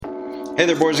Hey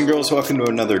there, boys and girls. Welcome to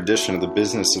another edition of the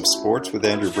Business of Sports with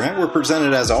Andrew Brandt. We're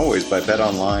presented, as always, by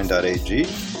BetOnline.ag,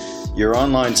 your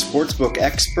online sportsbook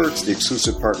experts, the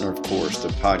exclusive partner, of course,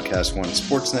 of Podcast One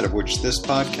Sportsnet, of which this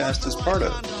podcast is part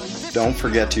of. Don't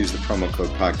forget to use the promo code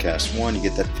Podcast1. You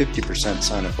get that 50%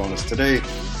 sign-up bonus today.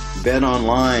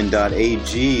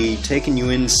 BetOnline.ag, taking you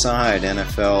inside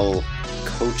NFL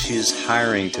coaches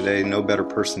hiring today. No better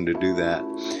person to do that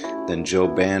than Joe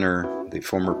Banner, the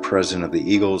former president of the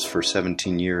Eagles for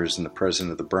 17 years and the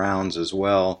president of the Browns as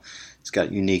well. He's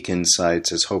got unique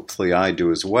insights, as hopefully I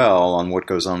do as well, on what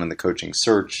goes on in the coaching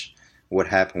search, what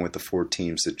happened with the four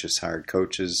teams that just hired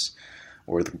coaches,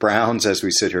 or the Browns, as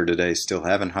we sit here today, still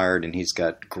haven't hired, and he's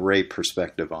got great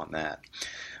perspective on that.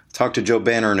 I'll talk to Joe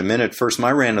Banner in a minute. First,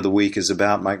 my rant of the week is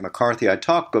about Mike McCarthy. I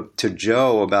talked to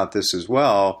Joe about this as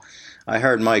well. I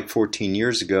hired Mike 14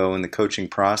 years ago in the coaching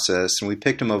process, and we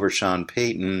picked him over Sean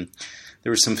Payton. There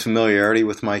was some familiarity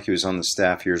with Mike. He was on the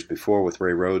staff years before with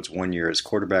Ray Rhodes, 1 year as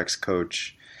quarterbacks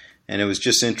coach. And it was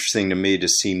just interesting to me to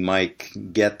see Mike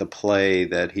get the play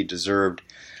that he deserved.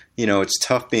 You know, it's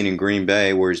tough being in Green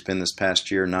Bay, where he's been this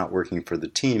past year, not working for the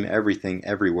team. Everything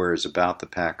everywhere is about the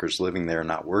Packers. Living there,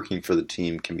 not working for the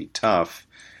team can be tough.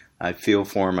 I feel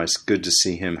for him. It's good to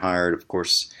see him hired, of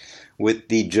course, with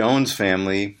the Jones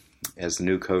family as the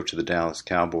new coach of the Dallas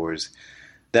Cowboys.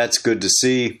 That's good to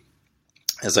see.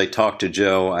 As I talked to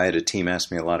Joe, I had a team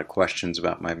ask me a lot of questions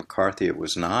about Mike McCarthy. It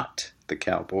was not the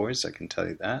Cowboys, I can tell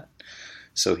you that.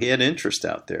 So he had interest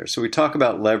out there. So we talk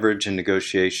about leverage and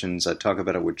negotiations. I talk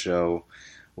about it with Joe.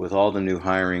 With all the new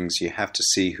hirings, you have to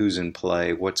see who's in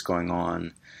play, what's going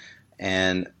on.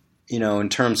 And, you know, in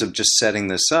terms of just setting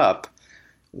this up,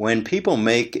 when people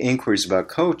make inquiries about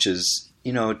coaches,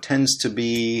 you know, it tends to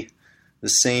be the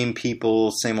same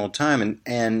people, same old time.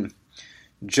 And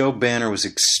Joe Banner was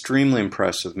extremely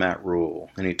impressed with Matt Rule,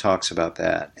 and he talks about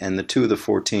that. And the two of the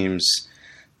four teams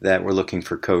that were looking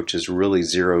for coaches really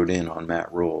zeroed in on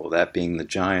Matt Rule, that being the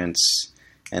Giants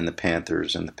and the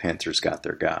Panthers got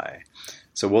their guy.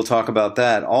 So we'll talk about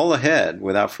that all ahead.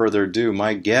 Without further ado,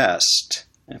 my guest,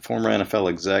 a former NFL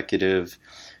executive,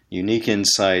 unique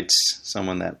insights,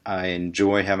 someone that I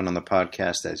enjoy having on the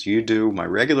podcast as you do, my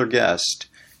regular guest,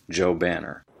 Joe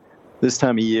Banner. This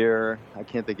time of year, I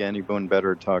can't think of anyone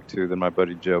better to talk to than my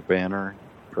buddy Joe Banner,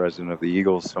 president of the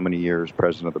Eagles, so many years,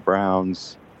 president of the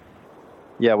Browns.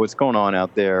 Yeah, what's going on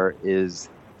out there is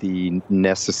the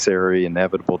necessary,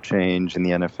 inevitable change in the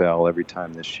NFL every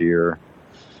time this year.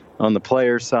 On the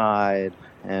player side,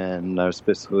 and I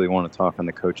specifically want to talk on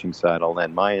the coaching side, I'll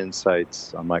lend my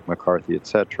insights on Mike McCarthy,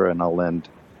 etc., and I'll lend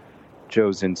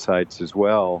Joe's insights as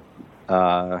well.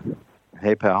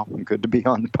 Hey, pal, good to be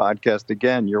on the podcast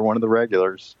again. You're one of the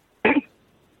regulars.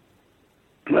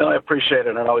 Well, I appreciate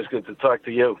it, and always good to talk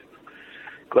to you.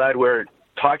 Glad we're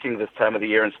talking this time of the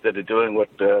year instead of doing what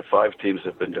five teams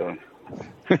have been doing.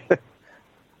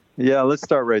 Yeah, let's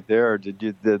start right there. Did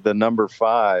you the number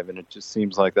 5, and it just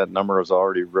seems like that number is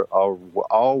already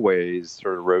always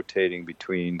sort of rotating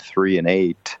between 3 and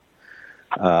 8.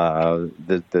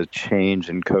 The change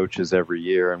in coaches every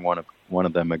year, and one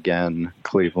of them again,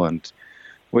 Cleveland.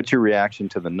 What's your reaction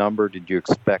to the number? Did you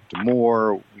expect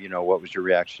more? You know, what was your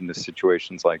reaction to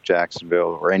situations like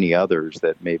Jacksonville or any others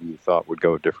that maybe you thought would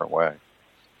go a different way?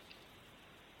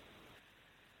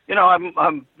 You know,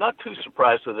 I'm not too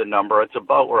surprised with the number. It's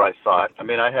about where I thought. I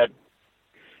mean, I had,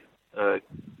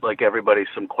 like everybody,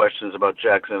 some questions about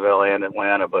Jacksonville and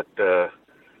Atlanta, but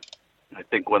I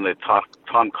think when the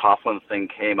Tom Coughlin thing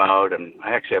came out, and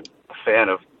I actually am a fan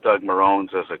of Doug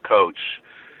Marone's as a coach.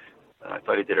 I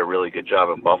thought he did a really good job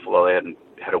in Buffalo. They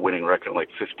had a winning record in like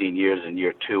 15 years. In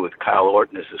year 2 with Kyle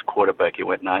Orton as his quarterback, he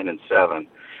went 9-7.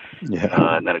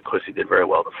 Yeah. And then, of course, he did very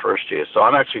well the first year. So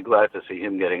I'm actually glad to see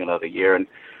him getting another year. And,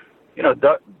 you know,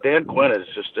 Dan Quinn is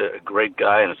just a great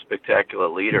guy and a spectacular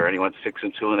leader, and he went 6-2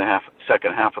 in the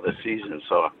second half of the season.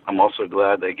 So I'm also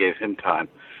glad they gave him time.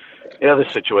 The other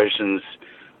situations,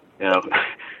 you know,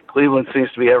 Cleveland seems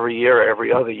to be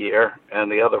every other year, and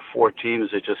the other four teams,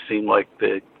 it just seemed like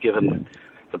they'd given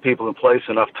the people in place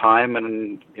enough time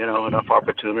and, you know, enough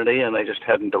opportunity, and they just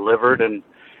hadn't delivered, and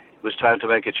it was time to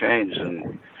make a change.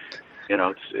 And, you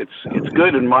know, it's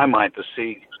good in my mind to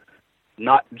see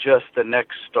not just the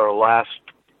next or last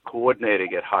coordinator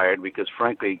get hired, because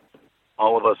frankly,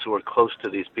 all of us who are close to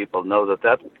these people know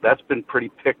that's been pretty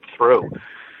picked through.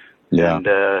 Yeah.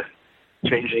 And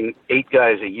changing 8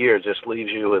 guys a year just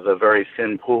leaves you with a very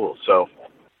thin pool. So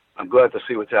I'm glad to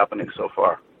see what's happening so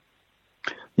far.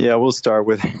 Yeah, we'll start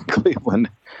with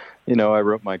Cleveland. You know, I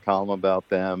wrote my column about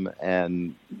them,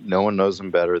 and no one knows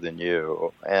them better than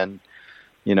you. And,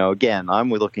 you know, again, I'm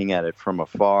looking at it from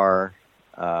afar.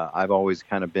 I I've always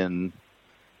kind of been,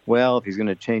 well, if he's going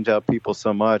to change out people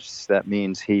so much, that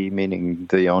means he, meaning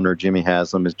the owner, Jimmy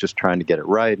Haslam, is just trying to get it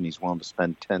right, and he's willing to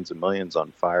spend tens of millions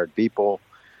on fired people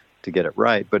to get it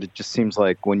right. But it just seems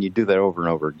like when you do that over and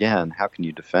over again, how can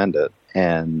you defend it?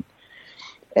 And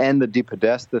the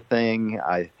DePodesta thing,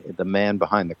 the man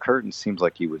behind the curtain seems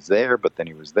like he was there, but then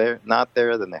he was there, not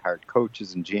there. Then they hired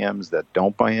coaches and GMs that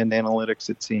don't buy into analytics,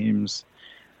 it seems.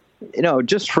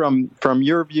 Just from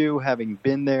your view, having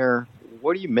been there,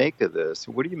 what do you make of this?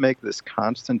 What do you make of this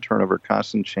constant turnover,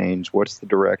 constant change? What's the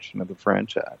direction of the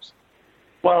franchise?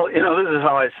 Well, this is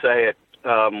how I say it.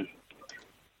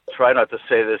 Try not to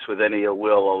say this with any ill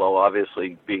will, although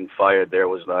obviously being fired there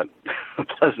was not a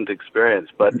pleasant experience.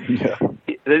 But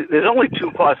there's only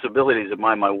two possibilities in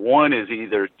my mind. One is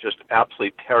either just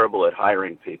absolutely terrible at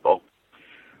hiring people,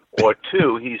 or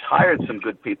two, he's hired some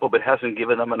good people but hasn't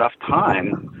given them enough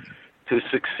time to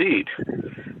succeed.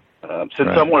 Since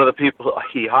I'm one of the people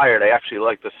he hired, I actually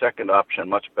like the second option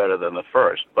much better than the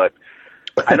first. But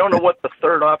I don't know what the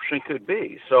third option could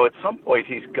be. So at some point,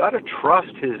 he's got to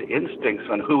trust his instincts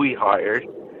on who he hired.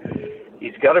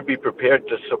 He's got to be prepared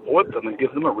to support them and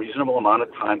give them a reasonable amount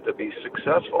of time to be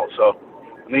successful. So,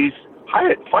 he's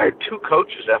fired two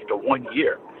coaches after 1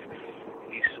 year.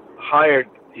 He's fired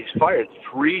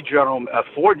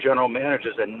four general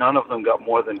managers, and none of them got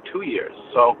more than 2 years.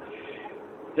 So,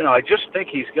 I just think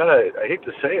he's got to, I hate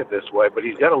to say it this way, but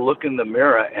he's got to look in the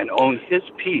mirror and own his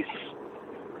piece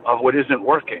of what isn't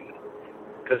working.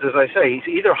 Because as I say, he's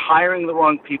either hiring the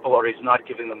wrong people or he's not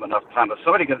giving them enough time. If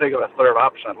somebody can think of a third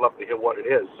option, I'd love to hear what it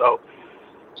is. So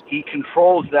he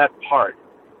controls that part,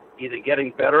 either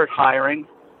getting better at hiring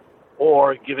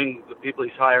or giving the people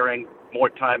he's hiring more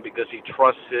time because he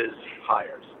trusts his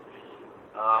hires.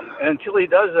 And until he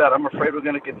does that, I'm afraid we're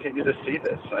going to continue to see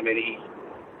this.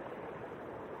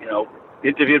 He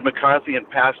interviewed McCarthy and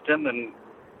passed him, and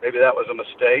maybe that was a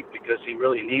mistake because he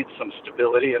really needs some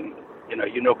stability. And,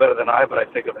 you know better than I, but I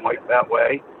think of Mike that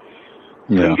way.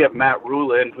 Couldn't get Matt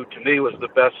Rule in, who to me was the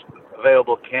best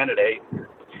available candidate.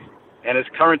 And his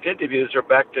current interviews are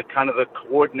back to kind of the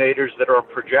coordinators that are a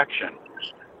projection.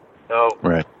 So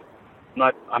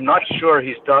I'm not sure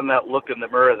he's done that look in the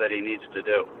mirror that he needs to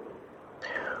do.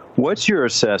 What's your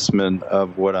assessment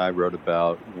of what I wrote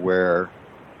about, where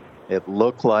it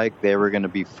looked like they were going to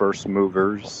be first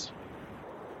movers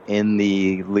in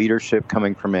the leadership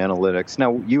coming from analytics?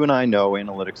 Now, you and I know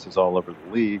analytics is all over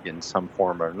the league in some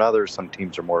form or another. Some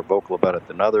teams are more vocal about it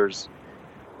than others.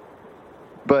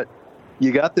 But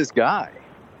you got this guy,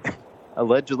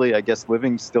 allegedly, I guess,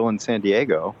 living still in San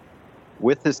Diego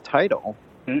with his title.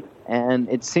 And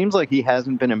it seems like he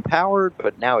hasn't been empowered,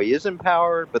 but now he is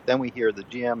empowered. But then we hear the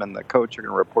GM and the coach are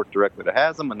going to report directly to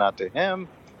Haslam and not to him.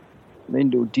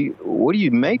 What do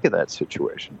you make of that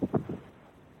situation?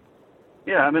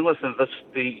 Yeah, listen,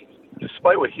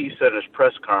 despite what he said in his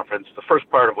press conference, the first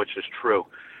part of which is true,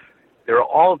 there are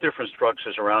all different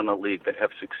structures around the league that have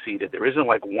succeeded. There isn't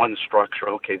like one structure,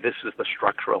 okay, this is the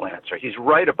structural answer. He's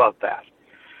right about that.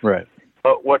 Right.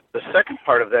 But what the second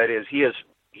part of that is, he is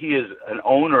an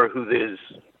owner who is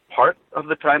part of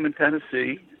the time in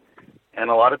Tennessee and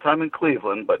a lot of time in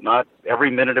Cleveland, but not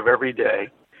every minute of every day.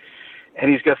 And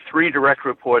he's got 3 direct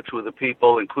reports with the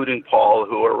people, including Paul,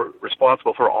 who are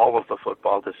responsible for all of the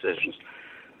football decisions.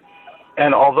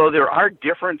 And although there are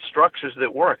different structures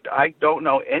that worked, I don't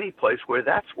know any place where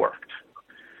that's worked.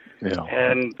 Yeah.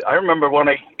 And I remember when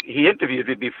he interviewed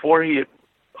me before he had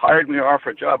hired me or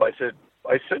offered a job, I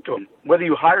said to him, whether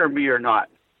you hire me or not,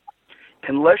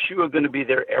 unless you are going to be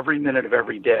there every minute of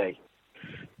every day,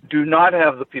 do not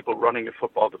have the people running your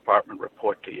football department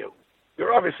report to you.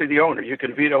 You're obviously the owner. You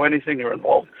can veto anything. You're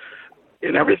involved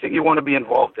in everything you want to be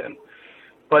involved in.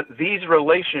 But these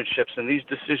relationships and these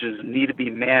decisions need to be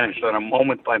managed on a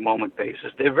moment-by-moment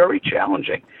basis. They're very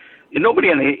challenging. Nobody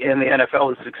in the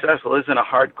NFL is successful isn't a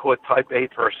hardcore type A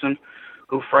person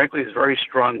who, frankly, is very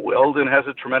strong-willed and has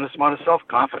a tremendous amount of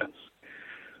self-confidence.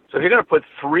 So if you're going to put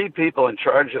 3 people in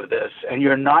charge of this and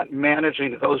you're not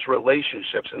managing those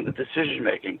relationships and the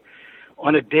decision-making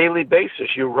on a daily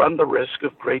basis, you run the risk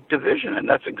of great division, and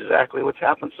that's exactly what's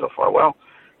happened so far. Well,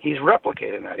 he's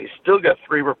replicating that. He's still got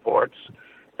 3 reports.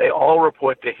 They all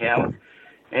report to him,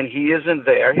 and he isn't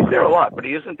there. He's there a lot, but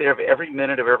he isn't there every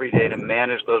minute of every day to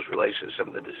manage those relationships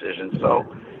and the decisions. So,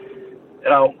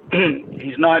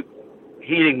 he's not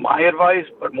heeding my advice,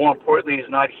 but more importantly,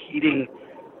 he's not heeding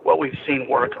what we've seen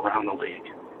work around the league.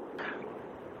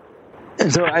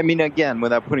 So, again,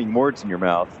 without putting words in your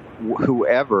mouth,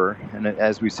 whoever, and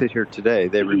as we sit here today,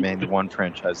 they remain the one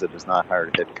franchise that has not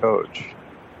hired a head coach.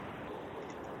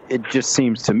 it just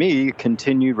seems to me a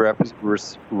continued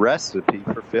recipe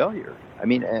for failure. I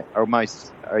mean, am I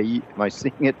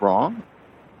seeing it wrong?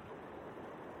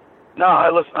 No,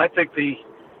 I think the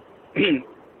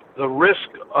the risk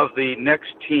of the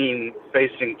next team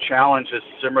facing challenges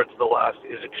similar to the last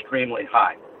is extremely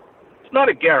high. It's not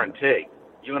a guarantee.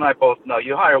 You and I both know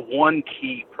you hire one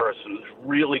key person who's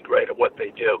really great at what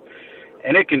they do,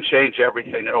 and it can change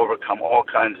everything and overcome all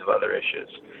kinds of other issues.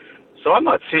 So I'm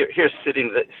not here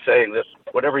saying that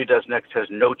whatever he does next has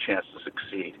no chance to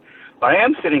succeed. But I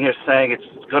am sitting here saying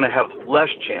it's going to have less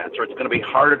chance, or it's going to be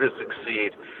harder to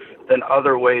succeed than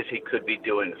other ways he could be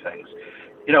doing things.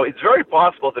 You know, it's very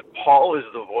possible that Paul is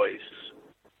the voice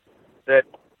that,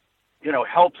 you know,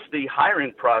 helps the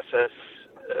hiring process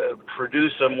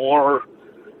produce a more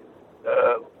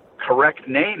correct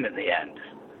name in the end.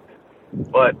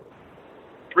 But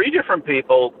three different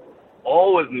people,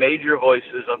 all with major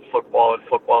voices on football and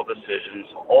football decisions,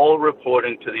 all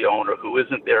reporting to the owner who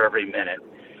isn't there every minute,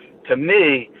 to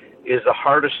me, is the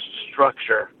hardest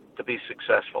structure to be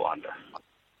successful under.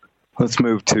 Let's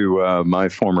move to my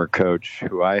former coach,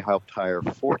 who I helped hire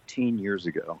 14 years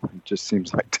ago. It just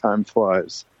seems like time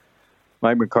flies.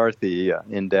 Mike McCarthy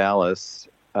in Dallas.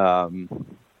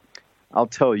 I'll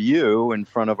tell you in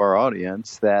front of our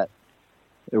audience that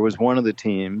there was one of the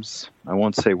teams, I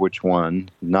won't say which one,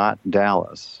 not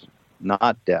Dallas,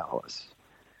 that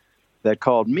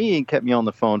called me and kept me on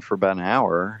the phone for about an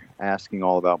hour asking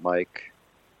all about Mike.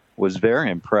 Was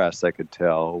very impressed, I could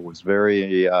tell. Was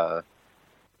very,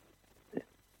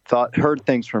 heard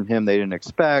things from him they didn't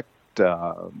expect,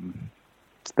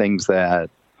 things that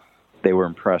they were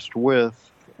impressed with.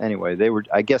 Anyway,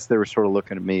 I guess they were sort of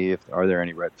looking at me, are there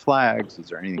any red flags? Is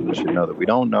there anything we should know that we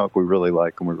don't know? If we really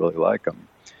like him, we really like him.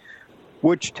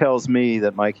 Which tells me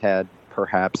that Mike had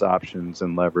perhaps options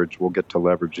and leverage. We'll get to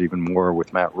leverage even more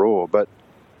with Matt Rhule. But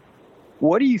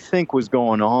what do you think was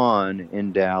going on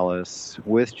in Dallas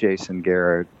with Jason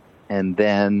Garrett and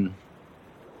then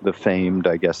the famed,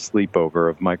 I guess,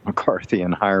 sleepover of Mike McCarthy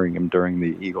and hiring him during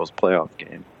the Eagles playoff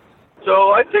game?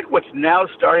 So I think what's now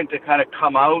starting to kind of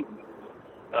come out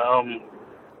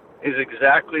is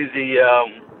exactly the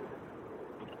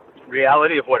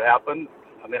reality of what happened.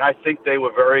 I mean, I think they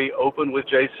were very open with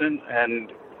Jason,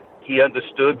 and he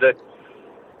understood that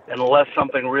unless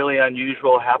something really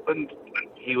unusual happened,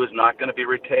 he was not going to be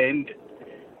retained,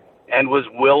 and was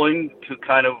willing to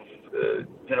kind of,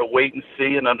 wait and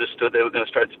see, and understood they were going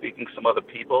to start speaking to some other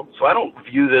people. So I don't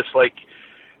view this like,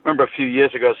 remember a few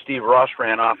years ago, Steve Ross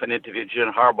ran off and interviewed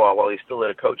Jim Harbaugh while he still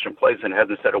had a coach in place and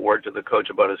hadn't said a word to the coach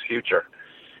about his future.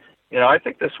 You know, I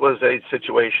think this was a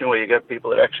situation where you got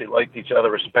people that actually liked each other,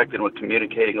 respected, and were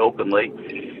communicating openly.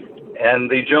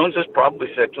 And the Joneses probably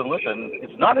said to him, listen,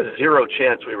 it's not a zero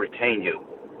chance we retain you,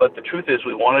 but the truth is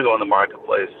we want to go in the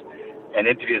marketplace and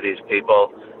interview these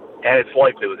people, and it's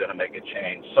likely we're going to make a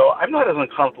change. So I'm not as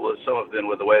uncomfortable as some have been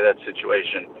with the way that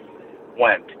situation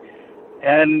went.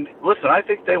 And listen, I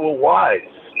think they were wise.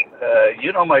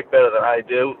 You know Mike better than I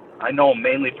do. I know him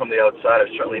mainly from the outside.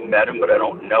 I've certainly met him, but I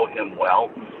don't know him well.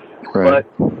 Right.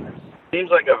 But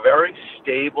seems like a very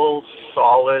stable,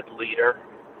 solid leader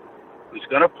who's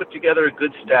going to put together a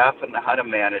good staff and know how to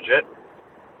manage it,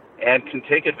 and can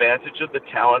take advantage of the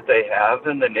talent they have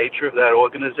and the nature of that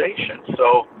organization.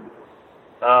 So,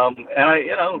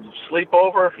 sleep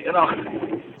over,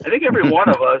 I think every one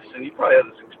of us, and you probably have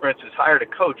this experience, has hired a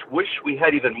coach, wish we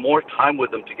had even more time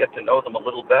with them to get to know them a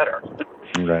little better.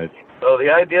 Right. So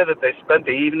the idea that they spent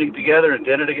the evening together and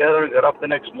dinner together and got up the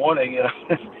next morning,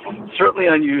 certainly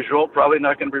unusual, probably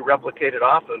not going to be replicated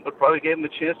often, but probably gave them a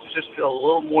chance to just feel a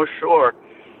little more sure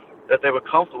that they were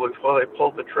comfortable before they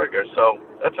pulled the trigger. So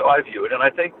that's how I view it. And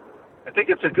I think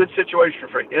it's a good situation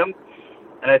for him,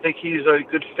 and I think he's a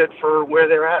good fit for where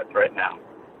they're at right now.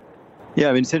 Yeah,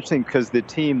 I mean, it's interesting because the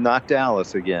team, not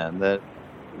Dallas again, that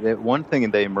one thing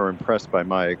they were impressed by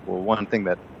Mike, well, one thing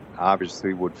that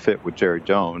obviously would fit with Jerry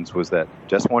Jones was that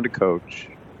just wanted to coach,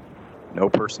 no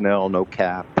personnel, no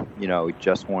cap, he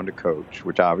just wanted to coach,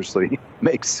 which obviously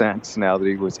makes sense now that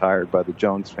he was hired by the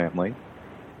Jones family.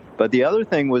 But the other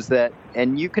thing was that,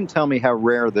 and you can tell me how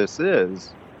rare this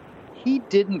is, he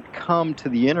didn't come to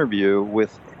the interview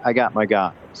with, I got my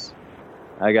guys.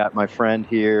 I got my friend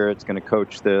here, it's going to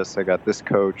coach this. I got this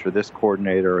coach or this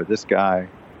coordinator or this guy.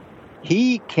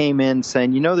 He came in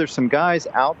saying, there's some guys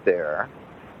out there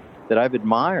that I've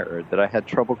admired that I had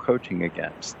trouble coaching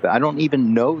against. I don't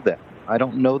even know them. I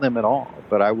don't know them at all,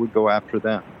 but I would go after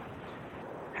them.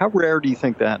 How rare do you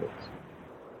think that is?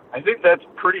 I think that's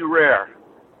pretty rare.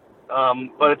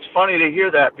 But it's funny to hear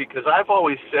that, because I've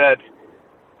always said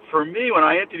for me, when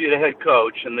I interviewed a head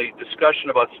coach, and the discussion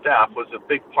about staff was a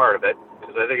big part of it,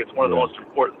 because I think it's one of the most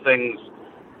important things.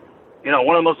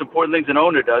 One of the most important things an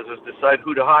owner does is decide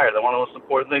who to hire. One of the most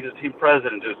important things a team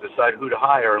president does is decide who to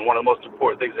hire. And one of the most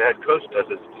important things a head coach does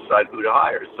is decide who to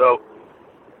hire. So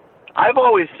I've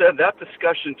always said that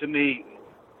discussion to me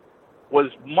was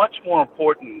much more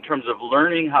important in terms of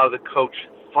learning how the coach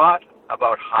thought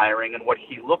about hiring and what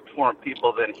he looked for in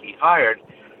people that he hired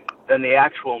than the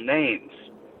actual names.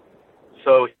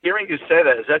 So hearing you say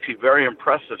that is actually very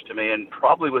impressive to me, and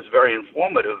probably was very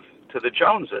informative to the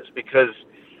Joneses, because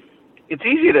it's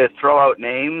easy to throw out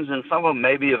names, and some of them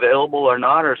may be available or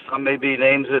not, or some may be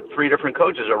names that 3 different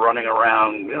coaches are running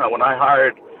around. When I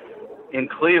hired in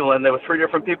Cleveland, there were 3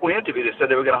 different people we interviewed. They said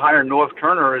they were going to hire Norv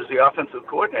Turner as the offensive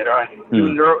coordinator. I knew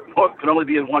Norv could only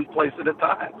be in one place at a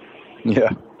time.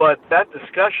 Yeah. But that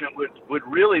discussion would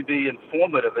really be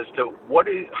informative as to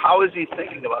how is he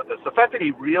thinking about this. The fact that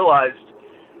he realized,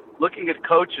 looking at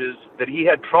coaches, that he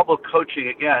had trouble coaching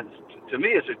against, to me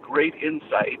is a great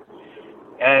insight.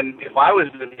 And if I was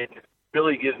in it, it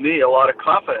really gives me a lot of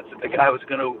confidence that the guy was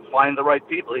going to find the right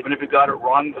people. Even if he got it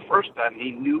wrong the first time,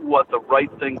 he knew what the right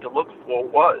thing to look for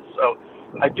was. So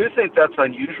I do think that's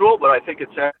unusual, but I think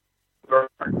it's very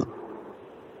hard.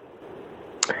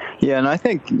 Yeah, and I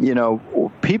think,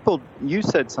 people, you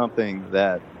said something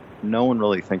that no one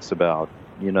really thinks about.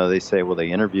 They say, well,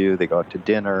 they interview, they go out to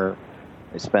dinner,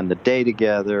 they spend the day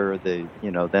together,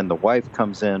 then the wife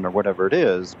comes in or whatever it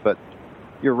is. But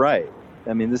you're right.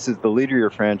 I mean, this is the leader of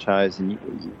your franchise,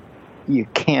 and you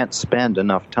can't spend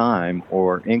enough time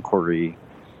or inquiry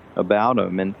about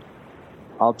him. And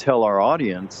I'll tell our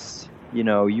audience,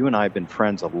 you and I have been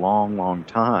friends a long, long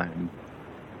time.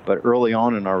 But early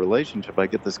on in our relationship, I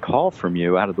get this call from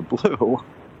you out of the blue.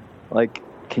 Like,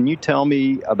 can you tell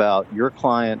me about your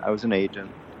client? I was an agent,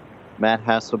 Matt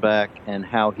Hasselbeck, and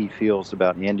how he feels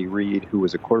about Andy Reid, who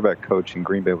was a quarterback coach in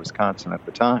Green Bay, Wisconsin at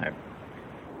the time.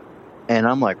 And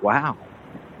I'm like, wow,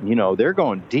 they're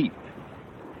going deep.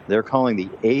 They're calling the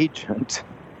agent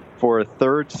for a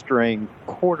third-string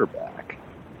quarterback.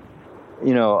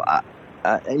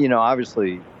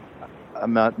 Obviously,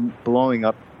 I'm not blowing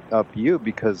up you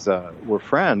because we're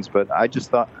friends, but I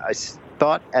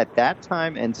thought at that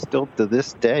time, and still to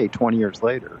this day, 20 years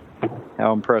later,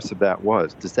 how impressive that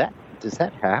was. Does that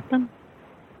happen?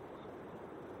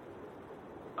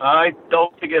 I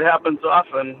don't think it happens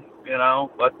often,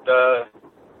 but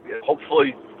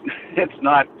hopefully it's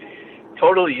not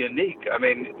totally unique. I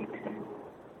mean,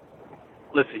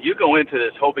 listen, you go into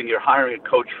this hoping you're hiring a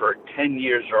coach for 10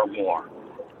 years or more.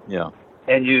 Yeah.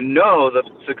 And the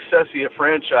success of your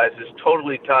franchise is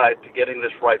totally tied to getting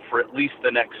this right for at least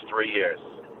the next 3 years.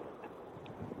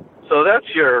 So that's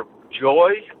your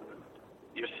joy,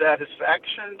 your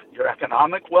satisfaction, your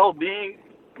economic well-being,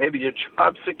 maybe your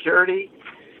job security,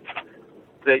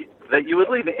 that you would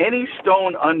leave any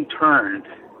stone unturned,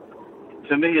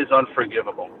 to me, is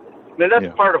unforgivable. I mean,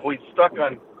 that's part of, we stuck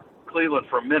on Cleveland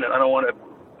for a minute. I don't want to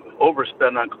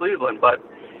overspend on Cleveland, but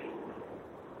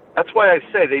that's why I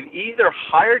say they've either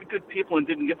hired good people and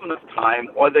didn't give them enough time,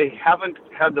 or they haven't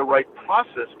had the right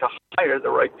process to hire the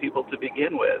right people to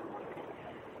begin with.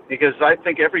 Because I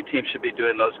think every team should be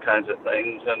doing those kinds of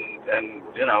things, and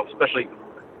especially,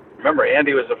 remember,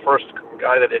 Andy was the first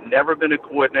guy that had never been a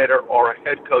coordinator or a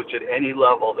head coach at any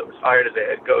level that was hired as a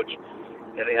head coach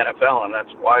in the NFL, and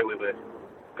that's why we were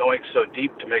going so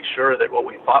deep to make sure that what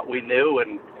we thought we knew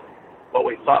and what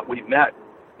we thought we met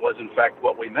was in fact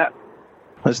what we met.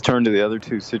 Let's turn to the other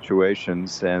 2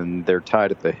 situations, and they're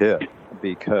tied at the hip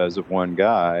because of one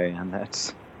guy, and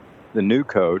that's the new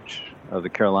coach of the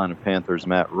Carolina Panthers,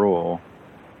 Matt Rhule.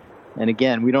 And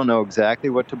again, we don't know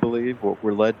exactly what to believe. What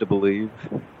we're led to believe,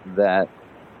 that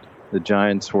the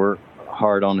Giants were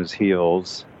hard on his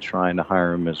heels trying to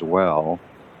hire him as well,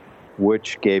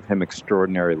 which gave him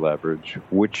extraordinary leverage,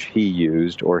 which he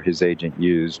used, or his agent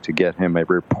used, to get him a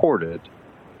reported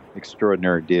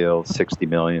extraordinary deal, $60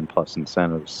 million plus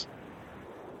incentives.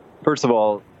 First of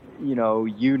all,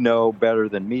 you know better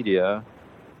than media.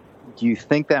 Do you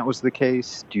think that was the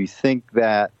case? Do you think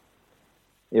that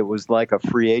it was like a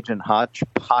free agent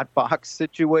hotbox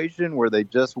situation where they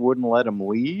just wouldn't let him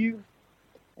leave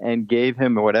and gave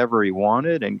him whatever he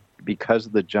wanted, and because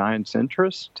of the Giants'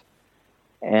 interest?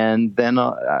 And then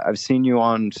I've seen you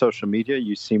on social media.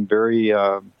 You seem very,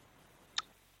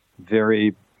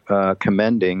 very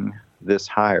commending this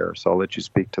hire. So I'll let you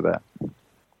speak to that.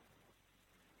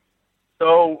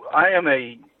 So I am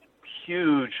a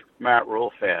huge Matt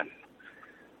Rhule fan.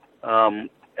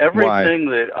 Everything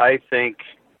that I think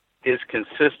is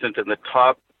consistent in the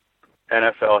top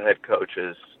NFL head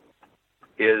coaches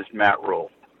is Matt Rhule.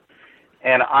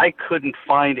 And I couldn't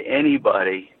find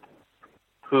anybody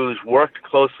who's worked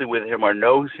closely with him or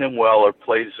knows him well or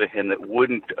plays for him that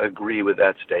wouldn't agree with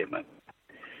that statement.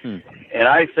 And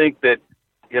I think that,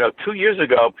 2 years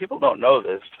ago, people don't know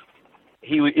this,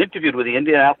 he interviewed with the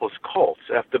Indianapolis Colts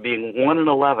after being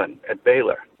 1-11 at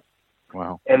Baylor.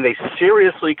 Wow. And they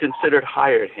seriously considered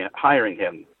hiring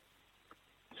him.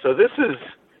 So this is,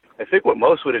 I think what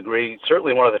most would agree,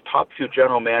 certainly one of the top few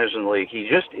general managers in the league. He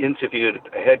just interviewed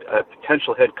a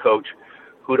potential head coach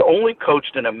who'd only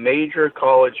coached in a major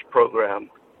college program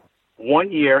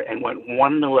 1 year and went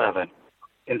 1-11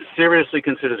 and seriously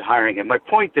considered hiring him. My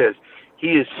point is,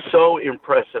 he is so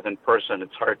impressive in person,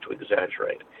 it's hard to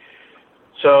exaggerate.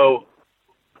 So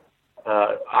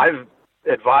I've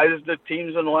advised the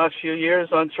teams in the last few years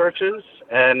on searches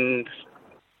and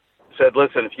said,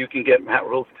 listen, if you can get Matt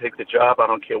Rhule to take the job, I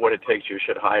don't care what it takes, you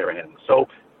should hire him. So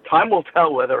time will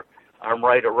tell whether I'm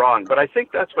right or wrong, but I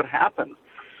think that's what happened.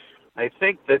 I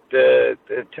think that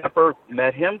Tepper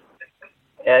met him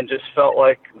and just felt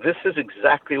like this is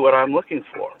exactly what I'm looking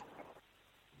for.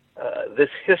 This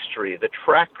history, the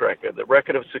track record, the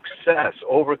record of success,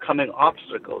 overcoming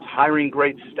obstacles, hiring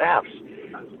great staffs,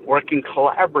 working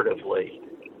collaboratively.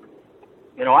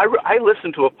 I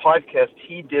listened to a podcast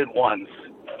he did once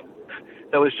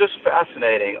that was just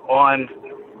fascinating on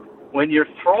when you're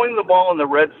throwing the ball in the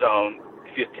red zone.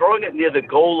 If you're throwing it near the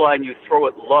goal line, you throw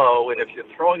it low, and if you're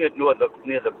throwing it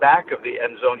near the back of the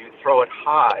end zone, you throw it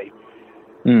high.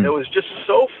 It was just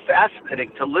so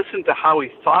fascinating to listen to how he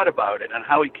thought about it and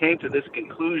how he came to this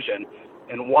conclusion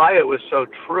and why it was so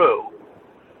true.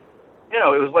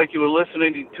 It was like you were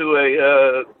listening to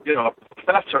a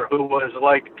professor who was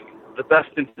like the best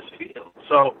in his field.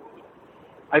 So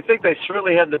I think they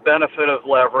certainly had the benefit of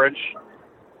leverage.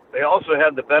 They also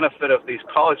had the benefit of these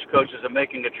college coaches of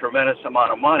making a tremendous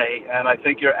amount of money, and I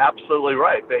think you're absolutely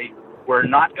right. They were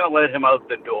not going to let him out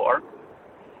the door,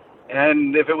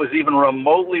 and if it was even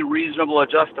remotely reasonable or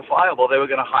justifiable, they were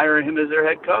going to hire him as their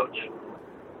head coach.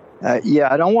 I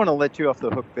don't want to let you off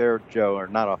the hook there, Joe, or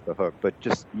not off the hook, but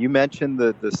just you mentioned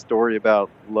the story about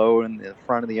low in the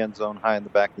front of the end zone, high in the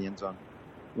back of the end zone.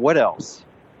 What else?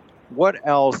 What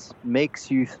else makes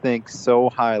you think so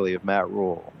highly of Matt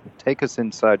Rhule? Take us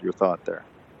inside your thought there.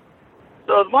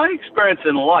 So my experience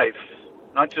in life,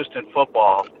 not just in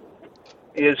football,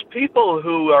 is people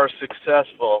who are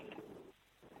successful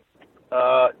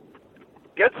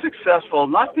get successful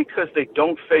not because they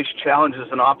don't face challenges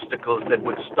and obstacles that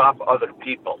would stop other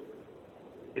people.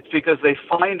 It's because they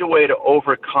find a way to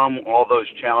overcome all those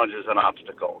challenges and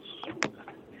obstacles.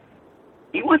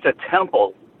 He went to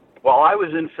Temple while I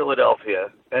was in Philadelphia,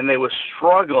 and they were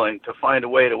struggling to find a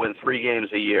way to win 3 games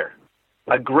a year.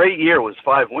 A great year was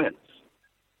 5 wins.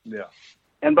 Yeah.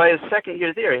 And by his second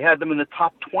year there, he had them in the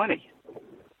top 20.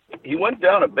 He went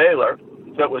down to Baylor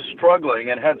that was struggling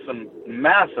and had some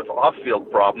massive off-field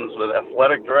problems with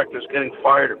athletic directors getting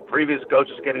fired and previous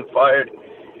coaches getting fired.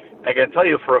 I can tell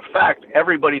you for a fact,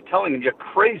 everybody telling him, you're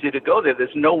crazy to go there.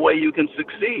 There's no way you can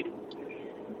succeed.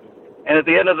 And at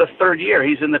the end of the 3rd year,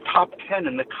 he's in the top 10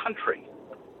 in the country.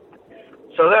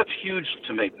 So that's huge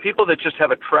to me. People that just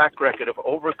have a track record of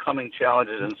overcoming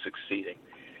challenges and succeeding.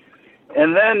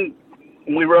 And then,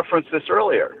 we referenced this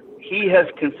earlier, he has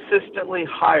consistently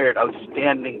hired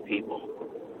outstanding people.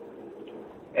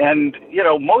 And,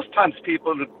 most times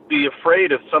people would be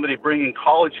afraid of somebody bringing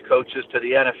college coaches to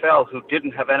the NFL who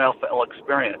didn't have NFL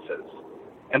experiences.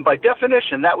 And by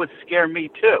definition, that would scare me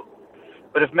too.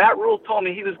 But if Matt Rhule told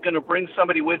me he was going to bring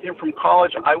somebody with him from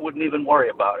college, I wouldn't even worry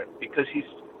about it because he's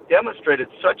demonstrated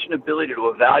such an ability to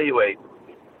evaluate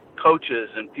coaches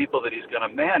and people that he's going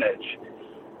to manage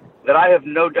that I have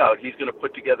no doubt he's going to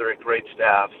put together a great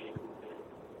staff.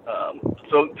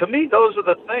 So to me, those are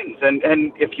the things.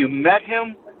 And if you met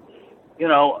him,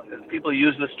 people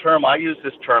use this term, I use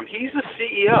this term, he's the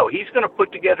CEO. He's going to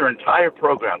put together an entire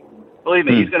program. Believe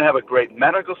me, he's going to have a great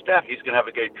medical staff. He's going to have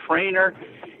a great trainer.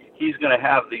 He's going to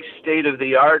have the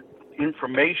state-of-the-art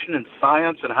information and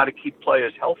science on how to keep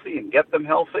players healthy and get them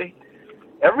healthy.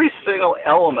 Every single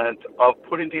element of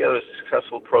putting together a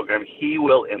successful program, he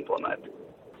will implement.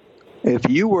 If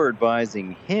you were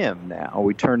advising him now,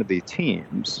 we turn to the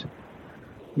teams.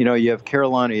 You have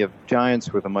Carolina, you have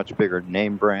Giants with a much bigger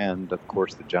name brand. Of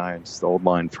course, the Giants, the old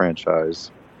line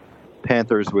franchise.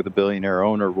 Panthers with a billionaire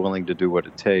owner willing to do what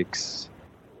it takes.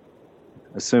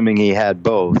 Assuming he had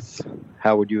both,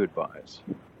 how would you advise?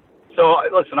 So,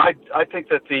 listen, I think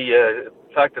that the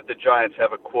fact that the Giants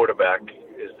have a quarterback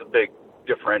is the big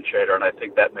differentiator, and I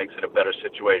think that makes it a better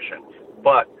situation.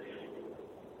 But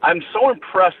I'm so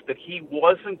impressed that he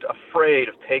wasn't afraid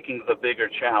of taking the bigger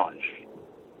challenge.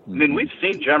 I mean, we've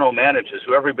seen general managers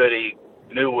who everybody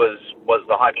knew was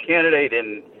the hot candidate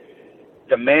in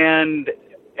demand,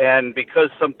 and because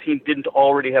some team didn't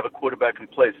already have a quarterback in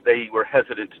place, they were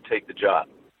hesitant to take the job.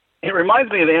 It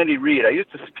reminds me of Andy Reid.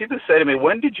 People say to me,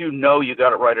 when did you know you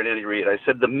got it right on Andy Reid? I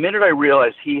said, the minute I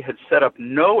realized he had set up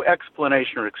no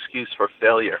explanation or excuse for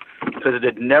failure, because it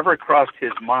had never crossed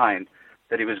his mind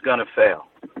that he was going to fail.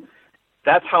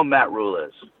 That's how Matt Rule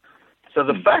is. So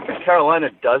the fact that Carolina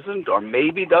doesn't, or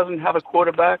maybe doesn't have a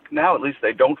quarterback now, at least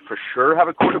they don't for sure have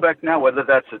a quarterback now, whether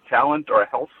that's a talent or a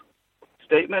health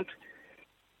statement,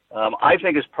 I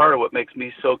think is part of what makes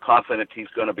me so confident he's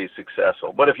going to be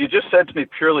successful. But if you just said to me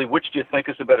purely, which do you think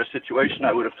is a better situation,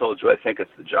 I would have told you I think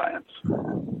it's the Giants.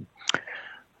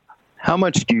 How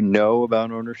much do you know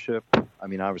about ownership? I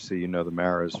mean, obviously you know the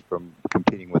Maras from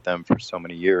competing with them for so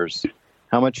many years.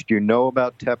 How much do you know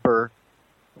about Tepper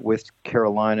with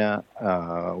Carolina,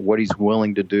 what he's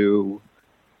willing to do,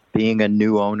 being a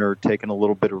new owner, taking a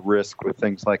little bit of risk with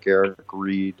things like Eric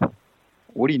Reid?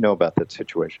 What do you know about that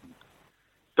situation?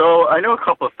 So I know a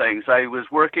couple of things. I was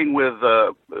working with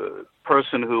a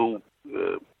person who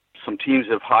some teams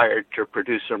have hired to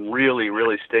produce some really,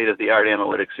 really state-of-the-art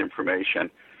analytics information.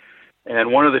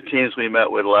 And one of the teams we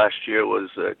met with last year was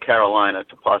Carolina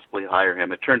to possibly hire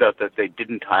him. It turned out that they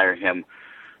didn't hire him,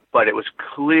 but it was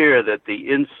clear that the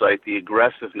insight, the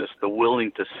aggressiveness, the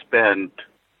willing to spend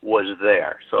was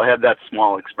there. So I had that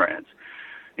small experience.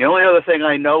 The only other thing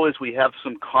I know is we have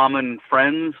some common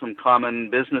friends, some common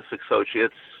business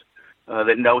associates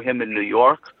that know him in New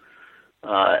York,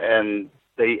 and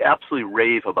they absolutely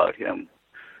rave about him.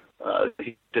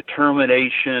 His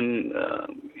determination,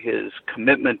 his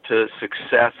commitment to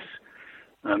success,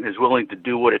 his willing to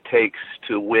do what it takes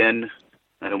to win.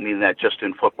 I don't mean that just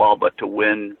in football, but to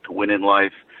win in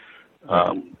life.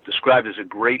 Described as a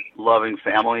great, loving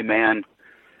family man.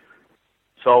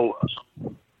 So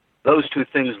those two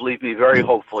things leave me very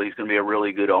hopeful he's going to be a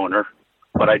really good owner,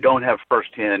 but I don't have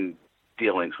firsthand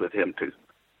dealings with him to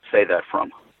say that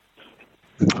from.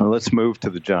 Well, let's move to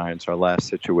the Giants, our last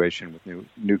situation with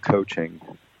new coaching.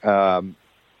 I've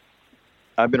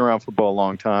been around football a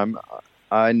long time.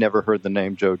 I never heard the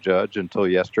name Joe Judge until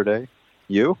yesterday.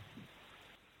 You?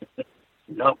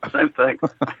 No, same thing.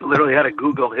 I literally had to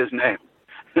Google his name.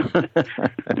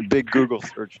 Big Google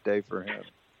search day for him.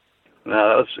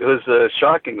 No, it was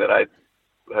shocking that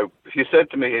if you said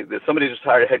to me that somebody just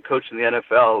hired a head coach in the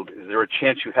NFL, is there a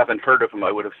chance you haven't heard of him?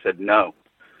 I would have said no.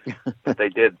 But they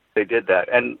did that.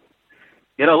 And,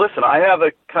 listen, I have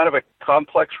a kind of a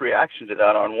complex reaction to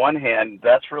that. On one hand,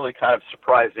 that's really kind of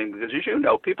surprising because, as you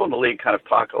know, people in the league kind of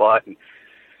talk a lot. And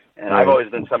right. I've always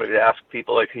been somebody to ask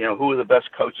people, like, who are the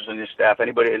best coaches on your staff?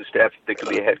 Anybody on your staff you think could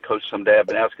be a head coach someday? I've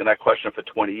been asking that question for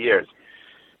 20 years.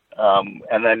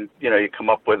 And then, you come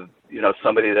up with,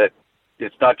 somebody that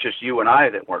it's not just you and I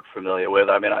that weren't familiar with.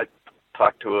 I mean, I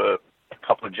talked to a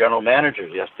couple of general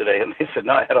managers yesterday, and they said,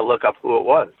 no, I had to look up who it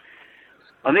was.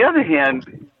 On the other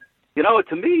hand,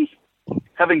 to me,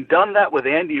 having done that with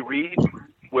Andy Reid,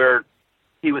 where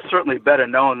he was certainly better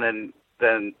known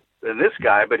than this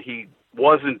guy, but he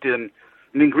wasn't in.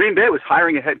 I mean, Green Bay was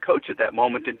hiring a head coach at that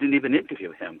moment and didn't even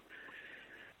interview him.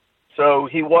 So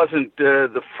he wasn't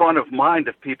the front of mind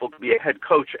of people to be a head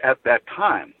coach at that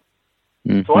time.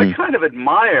 Mm-hmm. So I kind of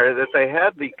admire that they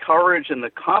had the courage and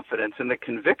the confidence and the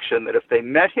conviction that if they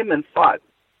met him and thought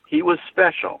he was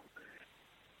special,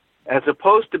 as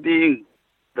opposed to being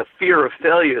the fear of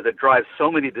failure that drives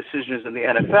so many decisions in the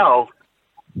NFL,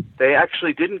 they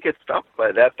actually didn't get stopped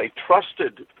by that. They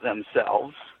trusted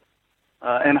themselves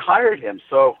and hired him.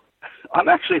 So I'm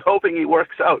actually hoping he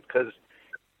works out because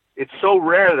it's so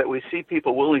rare that we see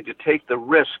people willing to take the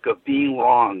risk of being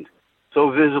wrong so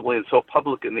visibly and so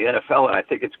public in the NFL, and I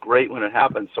think it's great when it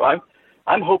happens. So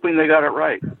I'm hoping they got it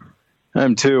right.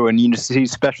 I'm too, and you see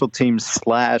special teams /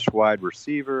 wide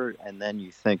receiver, and then you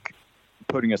think,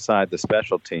 putting aside the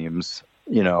special teams,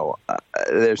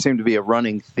 there seemed to be a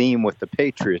running theme with the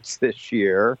Patriots this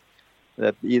year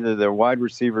that either their wide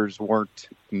receivers weren't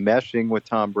meshing with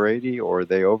Tom Brady or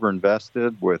they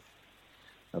overinvested with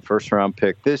a first-round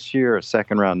pick this year, a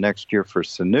second-round next year for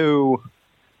Sanu,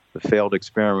 the failed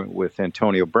experiment with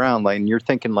Antonio Brown. And you're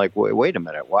thinking, like, wait a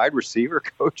minute, wide receiver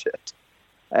coach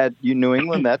at New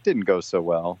England? That didn't go so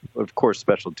well. Of course,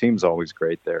 special teams always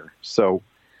great there. So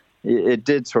it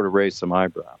did sort of raise some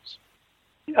eyebrows.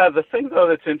 Yeah, the thing, though,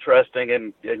 that's interesting,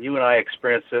 and you and I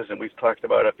experienced this, and we've talked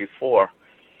about it before,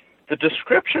 the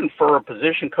description for a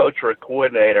position coach or a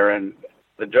coordinator and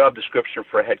the job description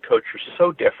for a head coach are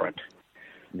so different.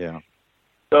 Yeah.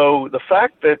 So the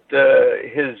fact that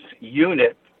his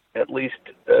unit at least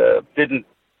didn't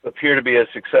appear to be as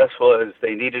successful as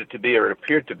they needed to be or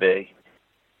appeared to be,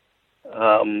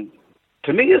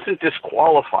 to me isn't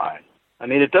disqualifying. I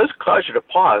mean, it does cause you to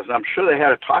pause, and I'm sure they had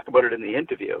to talk about it in the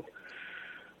interview.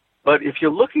 But if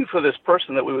you're looking for this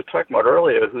person that we were talking about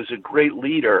earlier, who's a great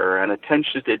leader and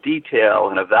attention to detail,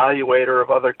 an evaluator of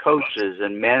other coaches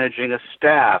and managing a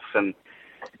staff and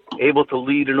able to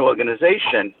lead an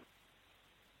organization,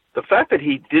 the fact that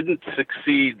he didn't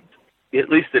succeed, at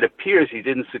least it appears he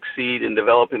didn't succeed in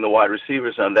developing the wide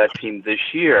receivers on that team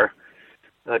this year,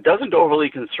 doesn't overly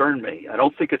concern me. I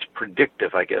don't think it's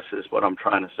predictive, I guess, is what I'm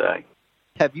trying to say.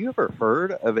 Have you ever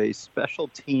heard of a special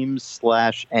teams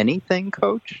 / anything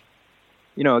coach?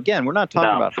 You know, again, we're not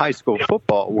talking about high school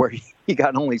football where you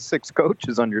got only 4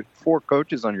 coaches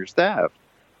on your staff.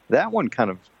 That one kind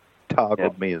of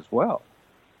toggled me as well.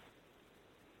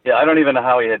 Yeah, I don't even know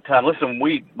how he had time. Listen,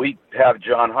 we have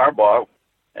John Harbaugh,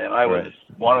 and I was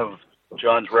one of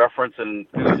John's reference and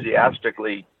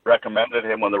enthusiastically recommended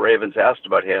him when the Ravens asked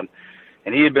about him.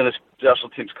 And he had been a special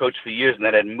teams coach for years and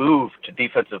then had moved to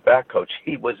defensive back coach.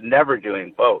 He was never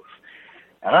doing both.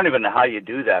 I don't even know how you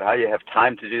do that, how you have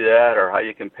time to do that, or how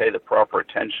you can pay the proper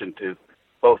attention to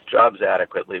both jobs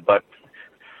adequately. But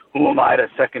who am I to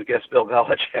second-guess Bill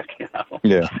Belichick, you know?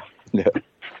 Yeah.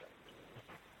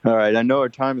 All right, I know our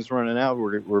time is running out.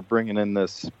 We're bringing in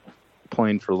this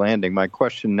plane for landing. My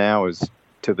question now is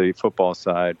to the football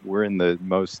side. We're in the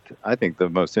most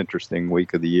interesting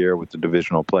week of the year with the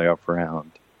divisional playoff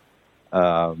round.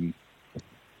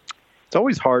 It's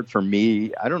always hard for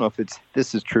me. I don't know if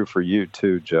this is true for you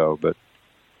too, Joe, but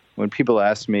when people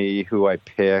ask me who I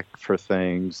pick for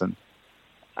things, and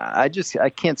I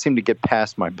can't seem to get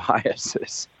past my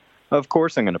biases. Of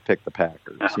course I'm going to pick the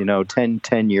Packers. You know, 10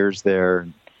 years there.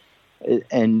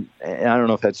 And I don't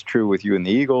know if that's true with you and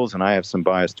the Eagles, and I have some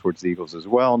bias towards the Eagles as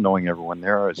well, knowing everyone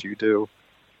there as you do.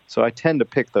 So I tend to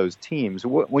pick those teams.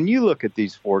 When you look at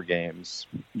these 4 games,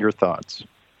 your thoughts?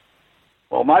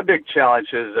 Well, my big challenge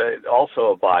is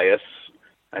also a bias.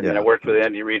 I mean, I worked with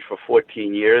Andy Reid for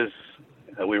 14 years.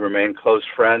 We remain close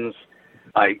friends.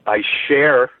 I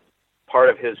share part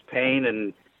of his pain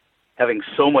in having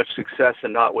so much success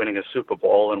and not winning a Super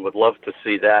Bowl, and would love to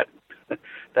see that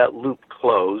loop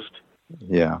closed.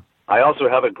 Yeah. I also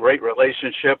have a great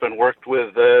relationship and worked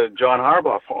with John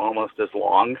Harbaugh for almost as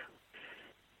long.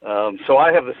 So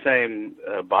I have the same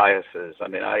biases. I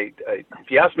mean, if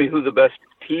you ask me who the best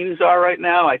teams are right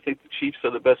now, I think the Chiefs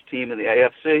are the best team in the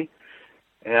AFC.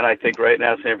 And I think right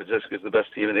now San Francisco is the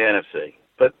best team in the NFC.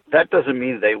 But that doesn't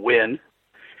mean they win.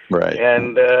 Right.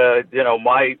 And, you know,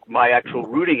 my actual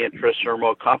rooting interests are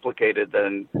more complicated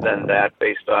than that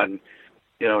based on,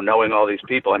 you know, knowing all these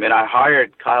people. I mean, I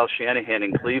hired Kyle Shanahan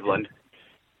in Cleveland.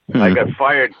 I got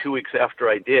fired 2 weeks after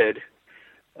I did.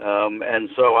 And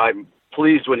so I'm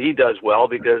pleased when he does well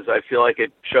because I feel like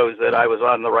it shows that I was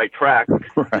on the right track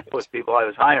with people I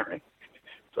was hiring.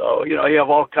 So, you know, you have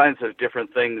all kinds of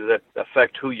different things that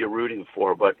affect who you're rooting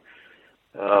for. But,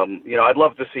 you know, I'd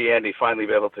love to see Andy finally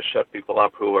be able to shut people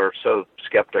up who are so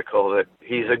skeptical that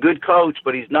he's a good coach,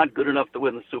 but he's not good enough to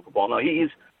win the Super Bowl. No, he's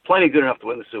plenty good enough to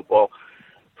win the Super Bowl.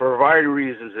 For a variety of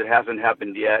reasons, it hasn't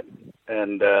happened yet.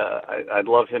 And I'd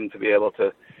love him to be able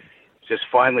to just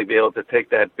finally be able to take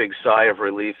that big sigh of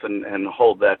relief and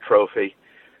hold that trophy.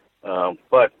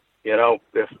 But, you know,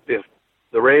 if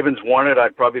the Ravens won it,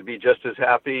 I'd probably be just as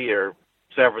happy, or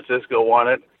San Francisco won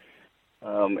it.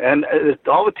 And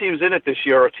all the teams in it this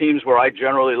year are teams where I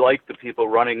generally like the people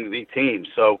running the team.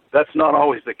 So that's not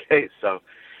always the case. So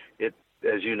it,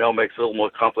 as you know, makes it a little more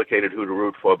complicated who to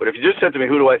root for. But if you just said to me,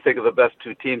 who do I think are the best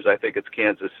 2 teams, I think it's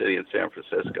Kansas City and San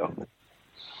Francisco.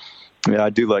 Yeah,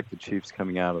 I do like the Chiefs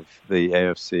coming out of the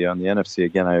AFC. On the NFC,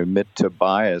 again, I admit to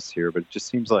bias here, but it just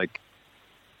seems like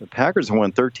the Packers have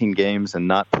won 13 games and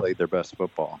not played their best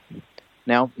football.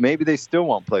 Now, maybe they still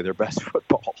won't play their best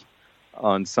football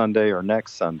on Sunday or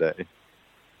next Sunday.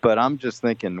 But I'm just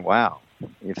thinking, wow,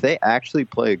 if they actually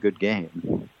play a good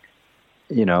game,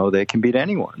 you know, they can beat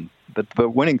anyone.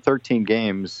 But winning 13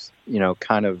 games, you know,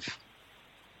 kind of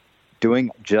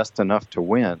doing just enough to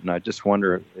win. And I just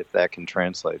wonder if that can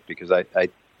translate, because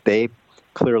they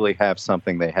clearly have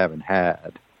something they haven't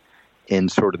had in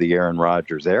sort of the Aaron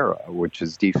Rodgers era, which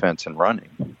is defense and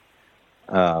running.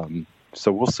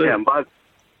 So we'll see. Yeah,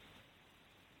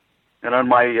 and on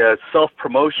my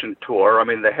self-promotion tour, I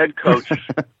mean, the head coach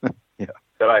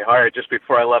that I hired just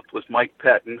before I left was Mike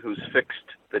Pettin, who's fixed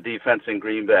the defense in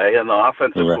Green Bay, and the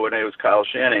offensive coordinator was Kyle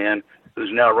Shanahan, who's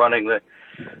now running the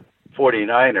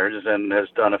 49ers and has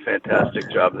done a fantastic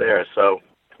job there. So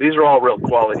these are all real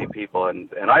quality people, and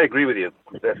I agree with you.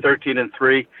 They're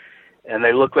 13-3, and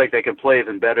they look like they can play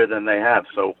even better than they have.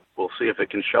 So we'll see if it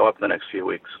can show up in the next few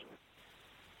weeks.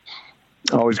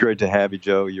 Always great to have you,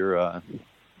 Joe. You're a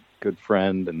good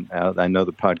friend, and I know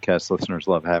the podcast listeners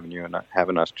love having you and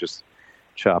having us just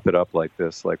chop it up like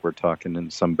this, like we're talking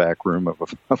in some back room of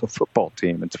a football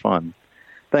team. It's fun.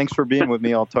 Thanks for being with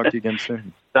me. I'll talk to you again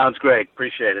soon. Sounds great.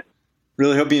 Appreciate it.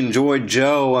 Really hope you enjoyed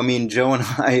Joe. I mean, Joe and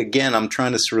I, again, I'm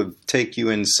trying to sort of take you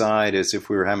inside as if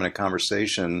we were having a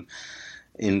conversation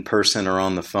in person or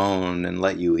on the phone and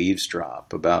let you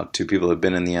eavesdrop about two people that have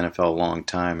been in the NFL a long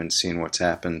time and seen what's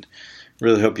happened.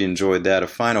 Really hope you enjoyed that. A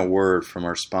final word from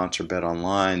our sponsor,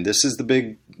 BetOnline. This is the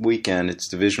big weekend. It's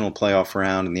divisional playoff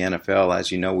round in the NFL.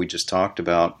 As you know, we just talked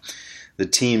about the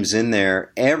teams in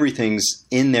there. Everything's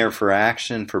in there for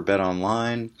action for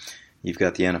BetOnline. You've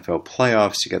got the NFL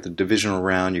playoffs. You've got the divisional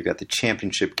round. You've got the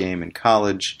championship game in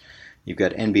college. You've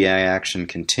got NBA action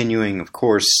continuing. Of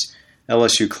course,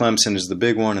 LSU Clemson is the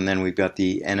big one. And then we've got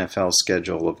the NFL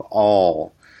schedule of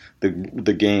all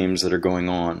the games that are going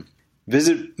on.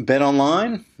 Visit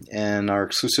BetOnline and our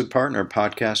exclusive partner,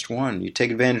 Podcast One. You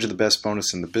take advantage of the best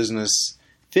bonus in the business,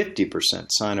 50%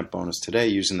 sign-up bonus today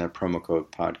using that promo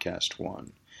code Podcast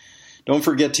One. Don't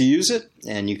forget to use it,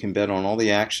 and you can bet on all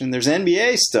the action. There's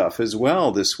NBA stuff as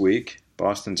well this week.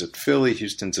 Boston's at Philly,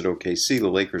 Houston's at OKC, the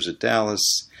Lakers at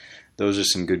Dallas. Those are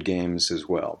some good games as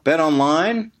well.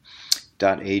 BetOnline.ag,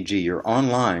 your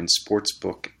online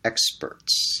sportsbook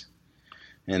experts.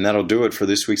 And that'll do it for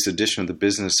this week's edition of the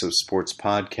Business of Sports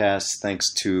podcast.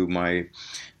 Thanks to my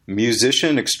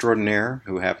musician extraordinaire,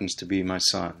 who happens to be my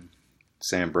son,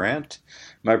 Sam Brandt,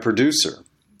 my producer,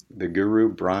 the guru,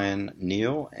 Brian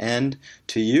Neal, and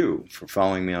to you for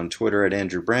following me on Twitter at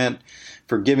Andrew Brandt,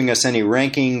 for giving us any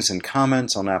rankings and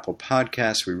comments on Apple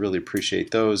Podcasts. We really appreciate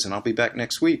those. And I'll be back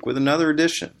next week with another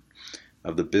edition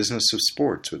of the Business of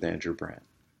Sports with Andrew Brandt.